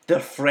it.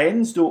 Their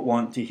friends don't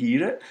want to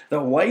hear it.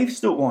 Their wives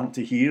don't want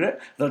to hear it.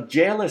 Their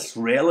jealous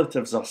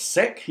relatives are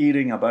sick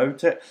hearing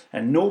about it,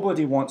 and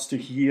nobody wants to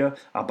hear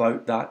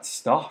about that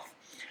stuff.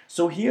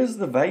 So here's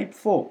the vibe,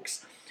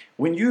 folks.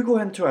 When you go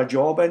into a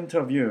job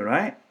interview,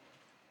 right,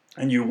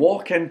 and you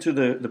walk into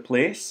the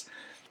place,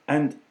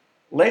 and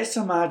let's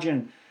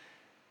imagine,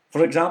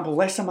 for example,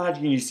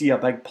 you see a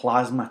big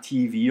plasma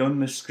TV on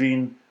the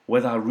screen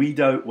with a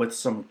readout with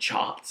some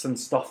charts and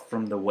stuff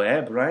from the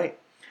web, right?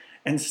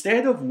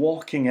 Instead of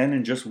walking in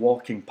and just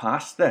walking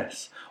past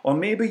this, or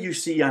maybe you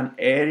see an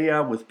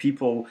area with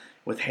people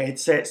with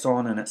headsets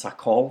on and it's a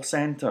call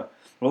center.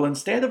 Well,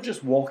 instead of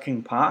just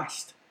walking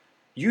past,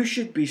 you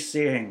should be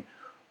saying,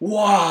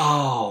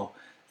 wow,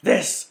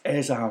 this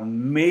is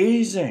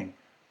amazing.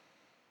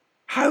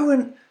 How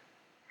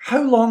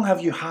long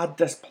have you had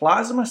this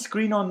plasma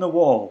screen on the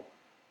wall?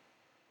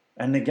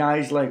 And the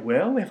guy's like,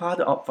 well, we've had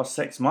it up for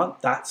 6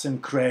 months. That's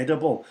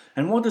incredible.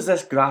 And what does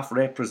this graph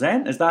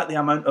represent? Is that the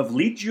amount of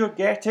leads you're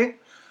getting?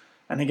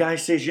 And the guy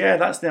says, yeah,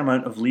 that's the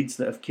amount of leads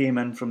that have came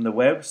in from the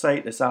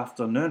website this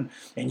afternoon.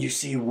 And you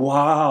say,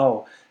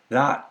 wow,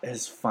 that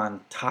is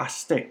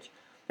fantastic.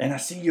 And I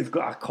see you've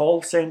got a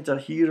call centre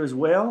here as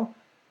well.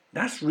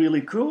 That's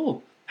really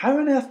cool. How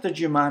on earth did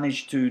you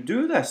manage to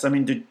do this? I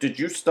mean, did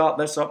you start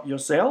this up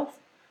yourself?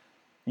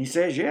 He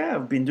says, yeah,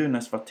 I've been doing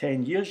this for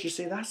 10 years. You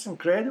say, that's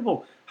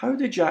incredible. How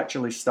did you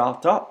actually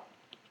start up?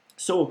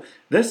 So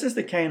this is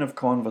the kind of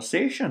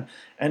conversation.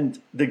 And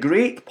the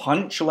great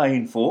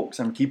punchline, folks,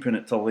 I'm keeping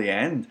it till the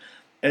end,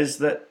 is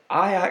that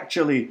I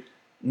actually,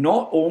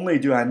 not only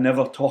do I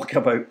never talk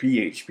about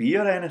PHP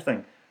or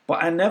anything,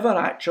 but I never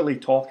actually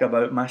talk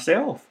about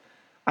myself.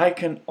 I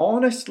can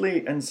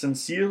honestly and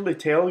sincerely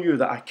tell you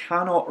that I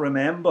cannot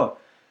remember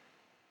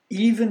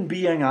even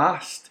being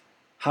asked,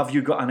 have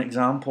you got an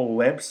example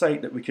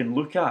website that we can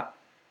look at?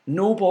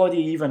 Nobody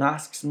even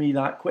asks me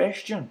that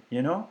question,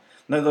 you know?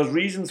 Now, there's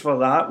reasons for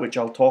that, which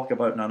I'll talk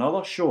about in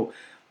another show.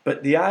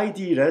 But the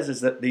idea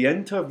is that the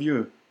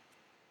interview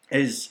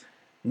is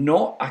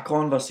not a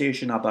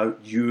conversation about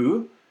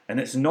you,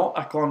 and it's not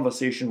a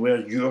conversation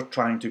where you're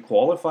trying to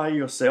qualify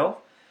yourself.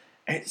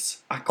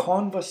 It's a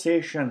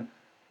conversation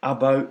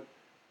about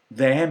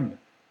them.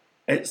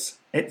 It's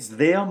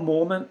their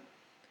moment.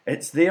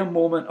 It's their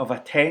moment of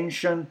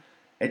attention.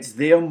 It's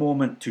their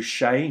moment to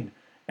shine.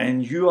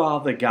 And you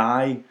are the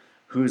guy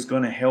who's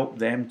going to help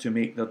them to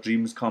make their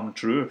dreams come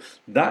true.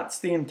 That's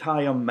the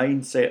entire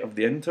mindset of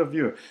the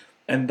interview.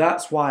 And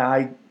that's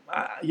why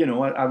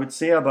I would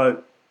say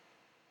about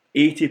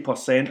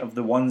 80% of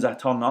the ones I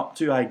turn up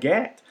to, I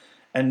get.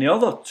 And the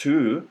other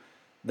two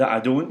that I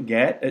don't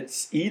get,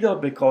 it's either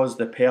because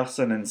the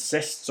person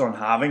insists on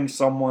having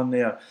someone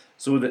there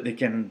so that they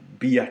can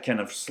be a kind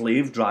of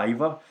slave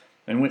driver,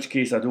 in which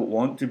case I don't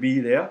want to be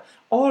there,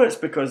 or it's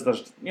because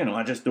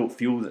I just don't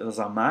feel that there's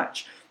a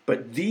match.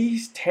 But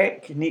these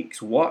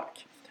techniques work.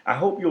 I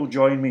hope you'll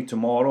join me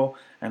tomorrow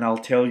and I'll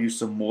tell you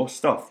some more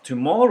stuff.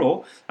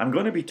 Tomorrow I'm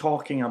going to be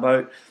talking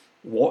about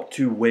what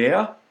to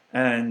wear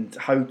and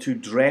how to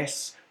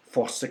dress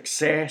for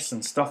success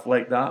and stuff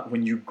like that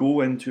when you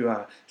go into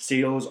a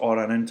sales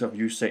or an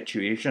interview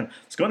situation.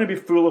 It's going to be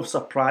full of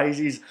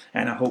surprises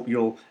and I hope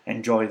you'll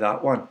enjoy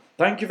that one.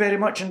 Thank you very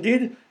much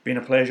indeed. Been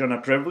a pleasure and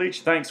a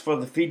privilege. Thanks for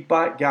the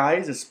feedback,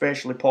 guys,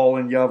 especially Paul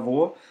and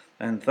Yavor.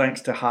 And thanks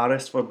to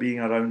Harris for being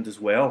around as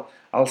well.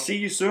 I'll see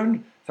you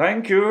soon.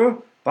 Thank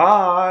you.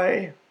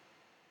 Bye.